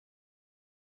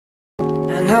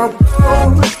her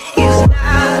gold is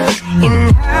not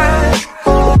in her.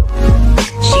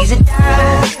 She's a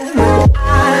diamond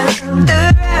under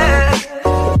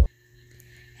her.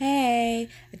 Hey,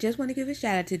 I just want to give a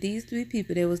shout out to these 3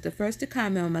 people that was the first to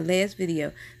comment on my last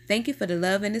video. Thank you for the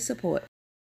love and the support.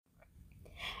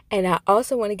 And I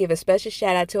also want to give a special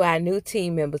shout out to our new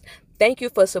team members. Thank you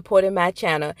for supporting my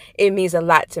channel. It means a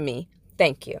lot to me.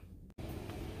 Thank you.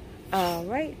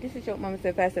 Alright, this is Shortmama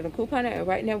 757 Couponer, and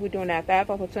right now we're doing our 5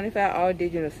 off of 25 all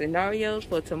digital scenarios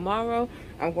for tomorrow.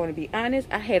 I'm going to be honest,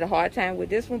 I had a hard time with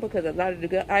this one because a lot of the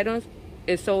good items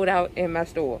is sold out in my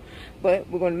store. But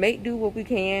we're going to make do what we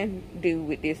can do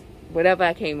with this, whatever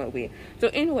I came up with. So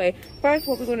anyway, first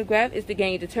what we're going to grab is the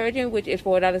Gain detergent, which is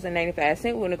 $4.95.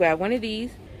 We're going to grab one of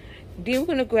these. Then we're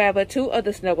going to grab 2 of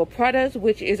the Snuggle products,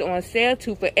 which is on sale,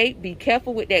 2 for $8. Be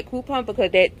careful with that coupon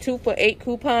because that 2 for $8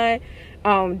 coupon,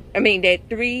 that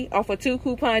 3 off of 2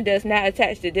 coupon does not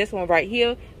attach to this one right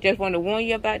here. Just want to warn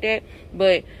you about that.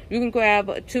 But you can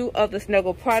grab 2 of the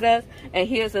Snuggle products, and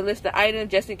here's a list of items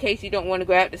just in case you don't want to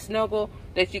grab the Snuggle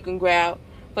that you can grab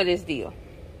for this deal.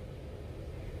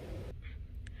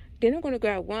 Then I'm going to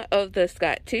grab 1 of the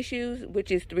Scott tissues,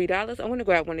 which is $3. I'm going to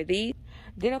grab one of these.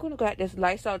 Then I'm going to grab this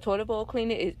Lysol toilet bowl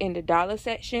cleaner. It's in the dollar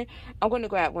section. I'm going to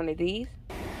grab one of these.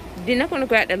 Then I'm going to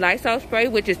grab the Lysol spray,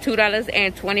 which is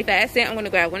 $2.25. I'm going to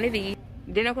grab one of these.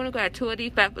 Then I'm going to grab 2 of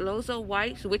these Fabuloso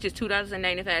wipes, which is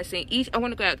 $2.95 each. I'm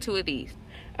going to grab 2 of these.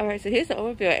 Alright, so here's the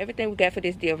overview of everything we got for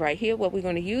this deal right here. What we're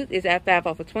going to use is our 5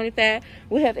 off of 25.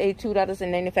 We have a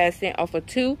 $2.95 off of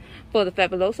 2 for the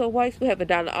Fabuloso wipes. We have a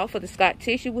 $1 off for the Scott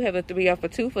tissue. We have a 3 off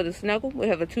of 2 for the Snuggle. We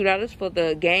have a $2 for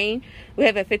the Gain. We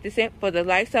have a 50 cent for the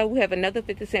Lysol. We have another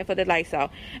 50 cent for the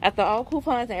Lysol. After all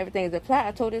coupons and everything is applied,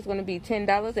 I told you it's going to be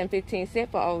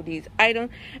 $10.15 for all these items.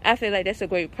 I feel like that's a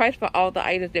great price for all the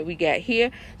items that we got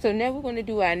here. So now we're going to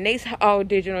do our next all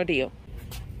digital deal.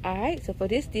 Alright, so for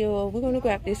this deal, we're going to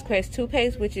grab this Crest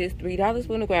toothpaste, which is $3. We're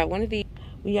going to grab one of these.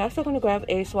 We also going to grab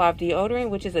a Suave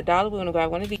deodorant, which is $1. We're going to grab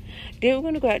one of these. Then we're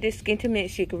going to grab this Skin to Mint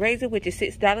Chic razor, which is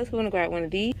 $6. We're going to grab one of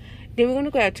these. Then we're going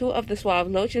to grab 2 of the Suave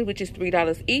lotions, which is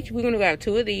 $3 each. We're going to grab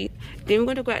 2 of these. Then we're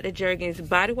going to grab the Jergens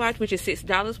body wash, which is $6.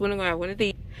 We're going to grab one of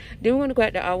these. Then we're going to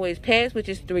grab the Always pads, which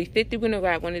is $3.50. We're going to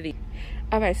grab one of these.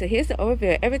 Alright, so here's the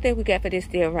overview of everything we got for this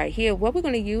deal right here. What we're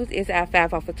going to use is our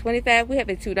 5 off of 25. We have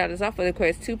a $2 off for the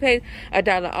Crest toothpaste,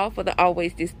 $1 off for the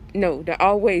Always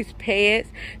pads,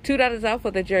 $2 off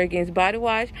for the Jergens body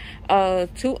wash,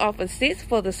 2 off of 6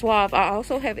 for the Suave. I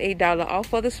also have a $1 off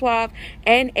for the Suave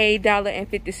and a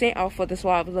 $1.50 off for the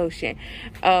Suave lotion.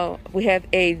 We have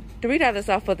a $3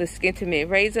 off for the Skin to Mint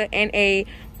razor and a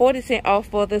 40% off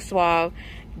for the Suave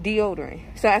deodorant.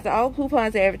 So after all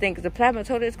coupons and everything is applied, my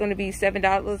total is going to be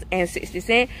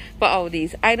 $7.60 for all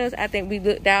these items. I think we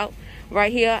looked out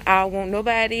right here. I don't want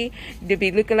nobody to be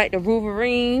looking like the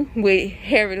Wolverine with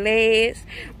hairy legs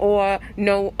or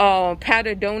no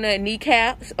powdered donut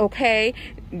kneecaps. Okay,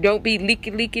 don't be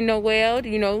leaking nowhere.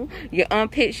 You know, your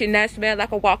armpit should not smell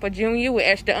like a Whopper Jr. with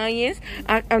extra onions.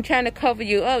 I'm trying to cover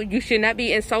you up. You should not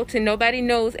be insulting nobody's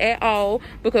nose at all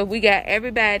because we got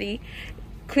everybody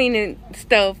cleaning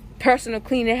stuff, personal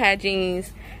cleaning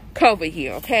hygienes covered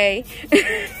here, okay?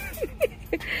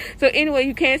 So anyway,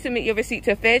 you can submit your receipt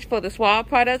to Fetch for the Suave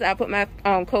products. I'll put my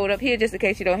code up here just in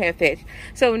case you don't have Fetch.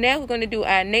 So now we're going to do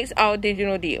our next all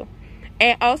digital deal.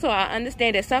 And also, I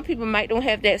understand that some people might don't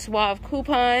have that Suave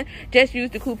coupon. Just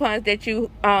use the coupons that you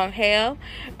have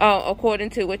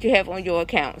according to what you have on your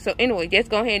account. So anyway, let's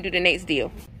go ahead and do the next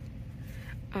deal.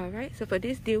 Alright, so for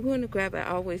this deal, we're going to grab our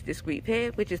Always Discreet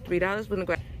pad, which is $3. Then we're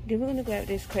going to grab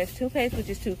this Crest toothpaste, which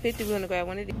is $2.50. We're going to grab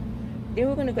one of these. Then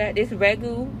we're going to grab this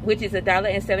Ragu, which is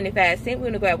 $1.75. We're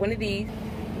going to grab one of these.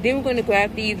 Then we're going to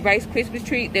grab these Rice Krispies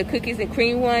treat, the cookies and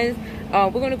cream ones.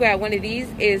 We're going to grab one of these.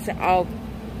 Is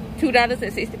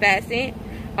 $2.65.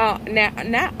 Now,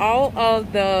 not all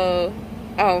of the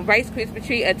Rice Krispies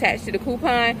treat attached to the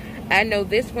coupon. I know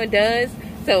this one does.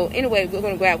 So anyway, we're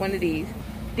going to grab one of these.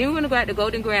 Then we're going to grab the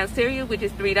Golden Ground cereal, which is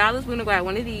 $3. We're going to grab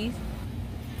one of these.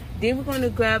 Then we're going to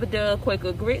grab the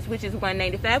Quaker Grits, which is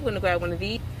 $1.95. We're going to grab one of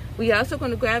these. We also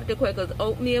going to grab the Quaker's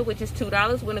Oatmeal, which is $2.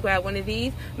 We're going to grab one of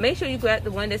these. Make sure you grab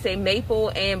the one that say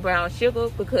maple and brown sugar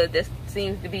because that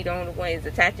seems to be the only one it's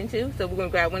attaching to. So we're going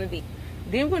to grab one of these.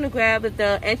 Then we're going to grab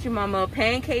the Shortmama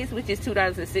pancakes, which is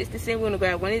 $2.60. We're going to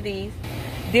grab one of these.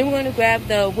 Then we're going to grab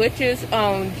the Witcher's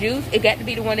juice. It got to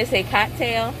be the one that say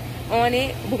cocktail on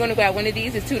it. We're going to grab one of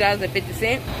these. It's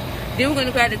 $2.50. Then we're going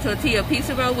to grab the tortilla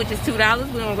pizza roll, which is $2. We're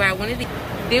going to grab one of these.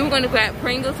 Then we're going to grab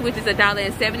Pringles, which is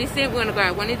 $1.70. We're going to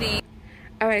grab one of these.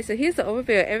 Alright, so here's the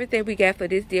overview of everything we got for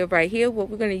this deal right here. What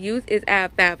we're going to use is our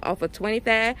 5 off of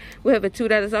 25. We have a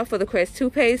 $2 off for the Crest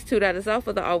toothpaste, $2 off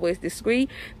for the Always Discreet,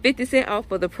 50 cents off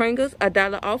for the Pringles,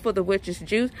 $1 off for the Witch's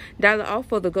Juice, $1 off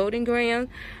for the Golden Grahams,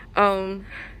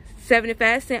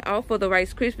 75 cents off for the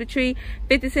Rice Krispie Treat,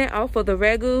 50 cents off for the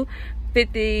Ragu,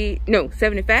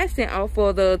 75 cents off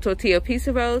for the Tortilla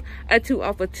Pizza Rolls, a 2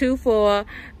 off of 2 for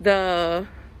the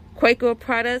Quaker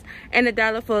products, and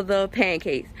 $1 for the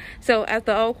pancakes. So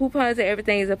after all coupons and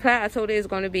everything is applied, I told you it's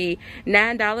going to be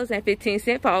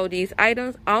 $9.15 for all these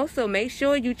items. Also, make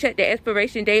sure you check the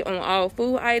expiration date on all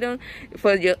food items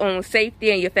for your own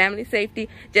safety and your family safety.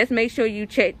 Just make sure you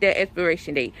check the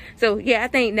expiration date. So yeah, I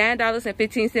think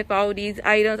 $9.15 for all these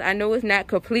items. I know it's not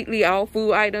completely all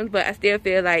food items, but I still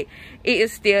feel like it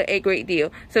is still a great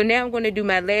deal. So now I'm going to do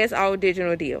my last all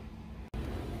digital deal.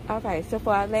 Alright, so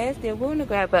for our last deal, we're going to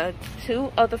grab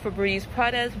 2 other Febreze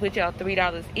products, which are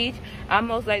 $3 each. I'm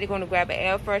most likely going to grab an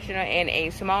air freshener and a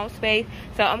small space.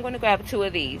 So I'm going to grab 2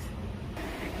 of these.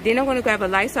 Then I'm going to grab a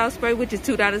Lysol spray, which is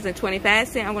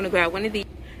 $2.25. I'm going to grab 1 of these.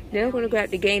 Then I'm going to grab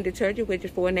the Gain detergent, which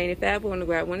is $4.95. I'm going to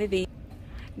grab 1 of these.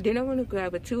 Then I'm going to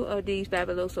grab 2 of these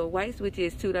Fabuloso wipes, which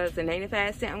is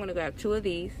 $2.95. I'm going to grab 2 of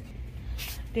these.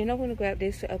 Then I'm going to grab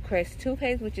this Crest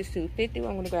toothpaste, which is $2.50. I'm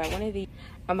going to grab 1 of these.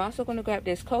 I'm also going to grab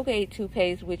this Colgate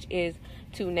toothpaste, which is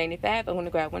 $2.95. I'm going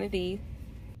to grab 1 of these.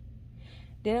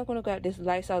 Then I'm going to grab this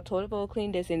Lysol toilet bowl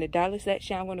clean that's in the dollar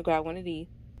section. I'm going to grab 1 of these.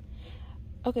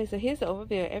 Okay, so here's the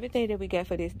overview of everything that we got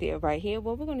for this deal right here.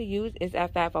 What we're going to use is our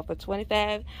 5 off of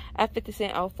 25, our 50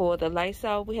 cents off for the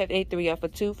Lysol. We have a 3 off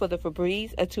of 2 for the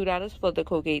Febreze, a $2 for the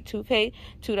Colgate toothpaste,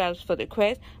 $2 for the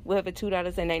Crest. We have a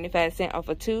 $2.95 off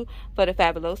of 2 for the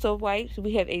Fabuloso wipes.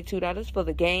 We have a $2 for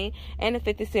the Gain and a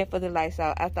 50 cents for the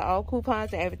Lysol. After all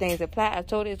coupons and everything is applied, I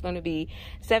told you it's going to be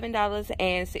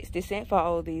 $7.60 for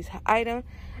all these items.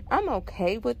 I'm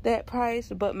okay with that price,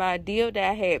 but my deal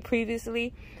that I had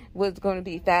previously was going to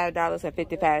be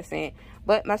 $5.55,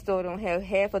 but my store don't have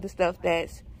half of the stuff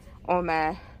that's on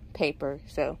my paper.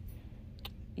 So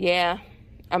yeah,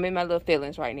 I'm in my little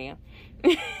feelings right now.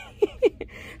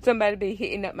 Somebody be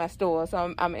hitting up my store,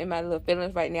 so I'm in my little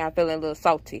feelings right now. I'm feeling a little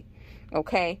salty,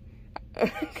 okay?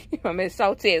 I'm as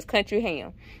salty as country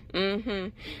ham.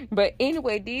 But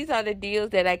anyway, these are the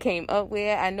deals that I came up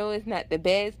with. I know it's not the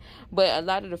best, but a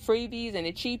lot of the freebies and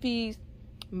the cheapies,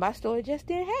 my store just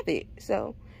didn't have it.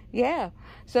 So yeah.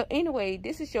 So anyway,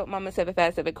 this is Shortmama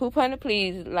 757 Couponer.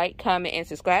 Please like, comment, and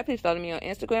subscribe. Please follow me on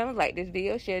Instagram. Like this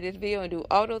video, share this video, and do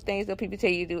all those things that people tell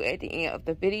you to do at the end of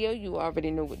the video. You already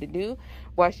know what to do.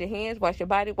 Wash your hands, wash your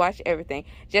body, wash everything.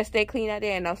 Just stay clean out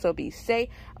there and also be safe.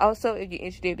 Also, if you're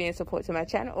interested in being support to my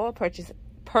channel or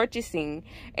purchasing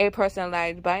a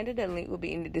personalized binder, the link will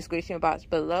be in the description box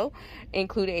below,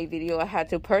 including a video on how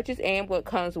to purchase and what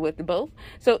comes with both.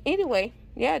 So anyway,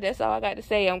 yeah, that's all I got to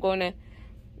say. I'm going to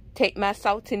take my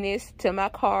saltiness to my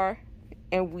car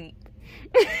and weep.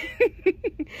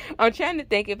 I'm trying to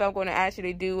think if I'm going to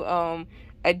actually do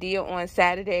a deal on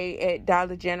Saturday at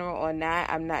Dollar General or not.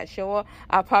 I'm not sure.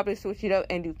 I'll probably switch it up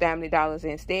and do Family Dollars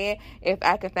instead if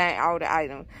I can find all the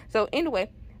items. So anyway,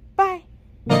 bye.